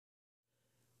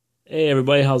Hey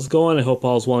everybody, how's it going? I hope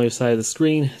all's well on your side of the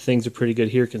screen. Things are pretty good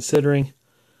here considering.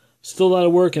 Still a lot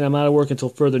of work, and I'm out of work until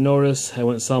further notice. I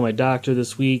went and saw my doctor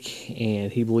this week,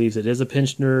 and he believes it is a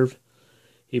pinched nerve.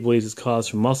 He believes it's caused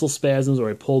from muscle spasms or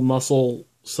a pulled muscle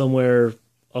somewhere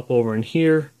up over in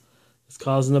here. It's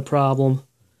causing the problem.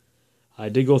 I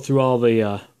did go through all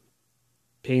the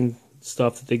pain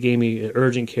stuff that they gave me at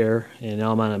urgent care, and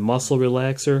now I'm on a muscle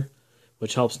relaxer,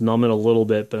 which helps numb it a little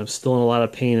bit, but I'm still in a lot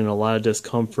of pain and a lot of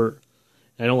discomfort.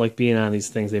 I don't like being on these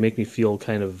things. They make me feel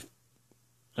kind of,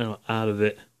 I don't know, out of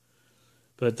it.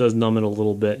 But it does numb it a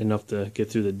little bit, enough to get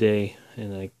through the day.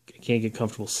 And I can't get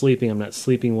comfortable sleeping. I'm not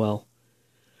sleeping well.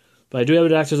 But I do have a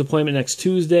doctor's appointment next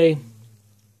Tuesday.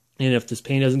 And if this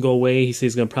pain doesn't go away, he says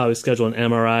he's going to probably schedule an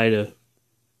MRI to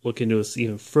look into this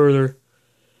even further.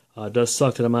 It does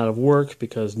suck that I'm out of work,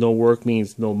 because no work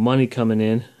means no money coming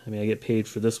in. I mean, I get paid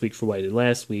for this week for what I did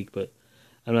last week, but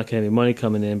I'm not going to have any money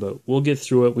coming in. But we'll get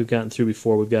through it. We've gotten through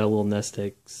before. We've got a little nest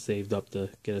egg saved up to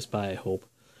get us by, I hope.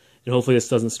 And hopefully this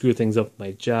doesn't screw things up with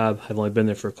my job. I've only been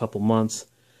there for a couple months.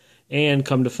 And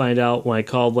come to find out, when I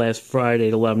called last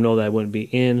Friday to let them know that I wouldn't be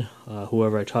in,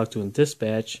 whoever I talked to in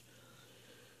dispatch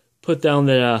put down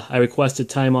that I requested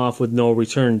time off with no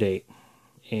return date.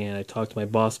 And I talked to my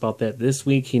boss about that this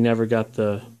week. He never got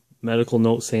the medical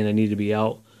note saying I needed to be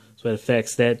out. So I had to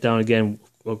fax that down again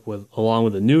along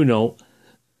with a new note.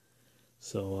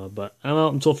 So, but I'm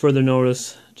out until further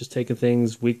notice. Just taking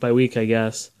things week by week, I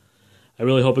guess. I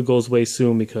really hope it goes away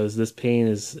soon, because this pain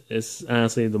is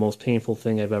honestly the most painful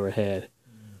thing I've ever had.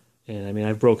 And I mean,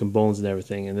 I've broken bones and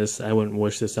everything, and this, I wouldn't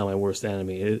wish this on my worst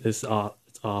enemy. It's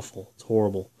awful. It's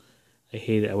horrible. I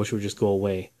hate it. I wish it would just go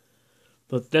away.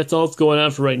 But that's all that's going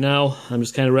on for right now. I'm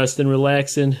just kind of resting,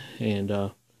 relaxing, and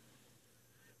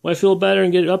when I feel better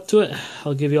and get up to it,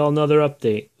 I'll give you all another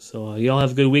update. So y'all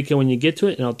have a good weekend when you get to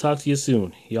it, and I'll talk to you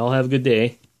soon. Y'all have a good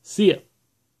day. See ya.